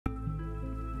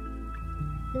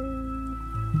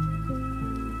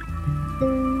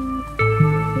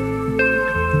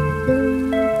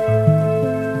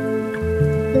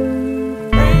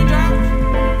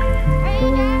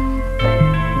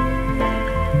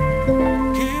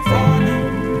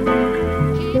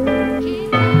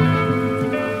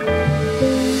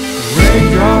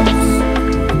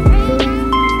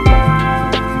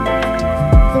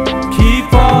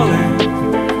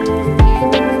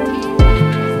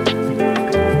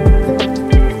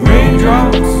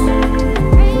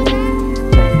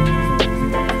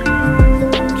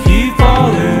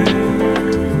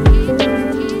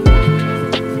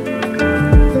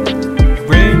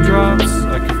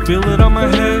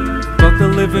the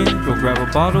living, go grab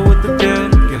a bottle with the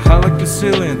dead. Get high like the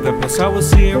ceiling, then pass out with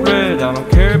seeing red. I don't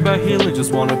care about healing,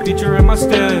 just want a feature in my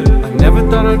stead. I never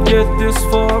thought I'd get this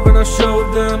far, but I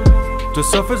showed them to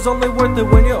suffer's only worth it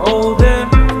when you're older.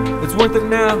 It's worth it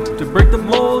now to break the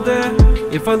mold, and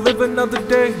if I live another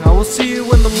day, I will see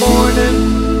you in the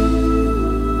morning.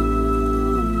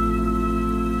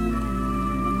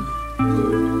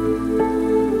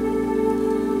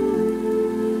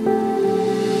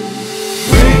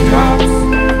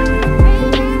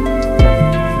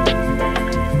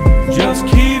 Just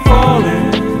keep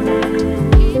falling.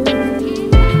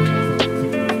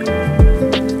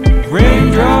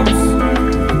 Raindrops,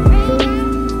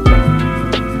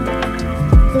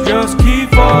 just keep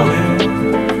falling.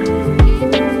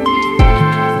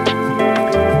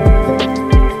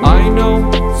 I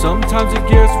know sometimes it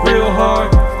gets real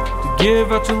hard to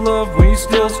give out your love when you're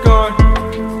still scarred.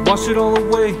 Wash it all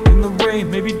away in the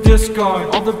rain, maybe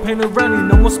discard all the pain around you,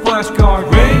 no more splash guard.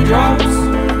 Raindrops,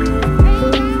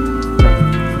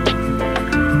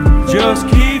 just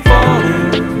keep falling.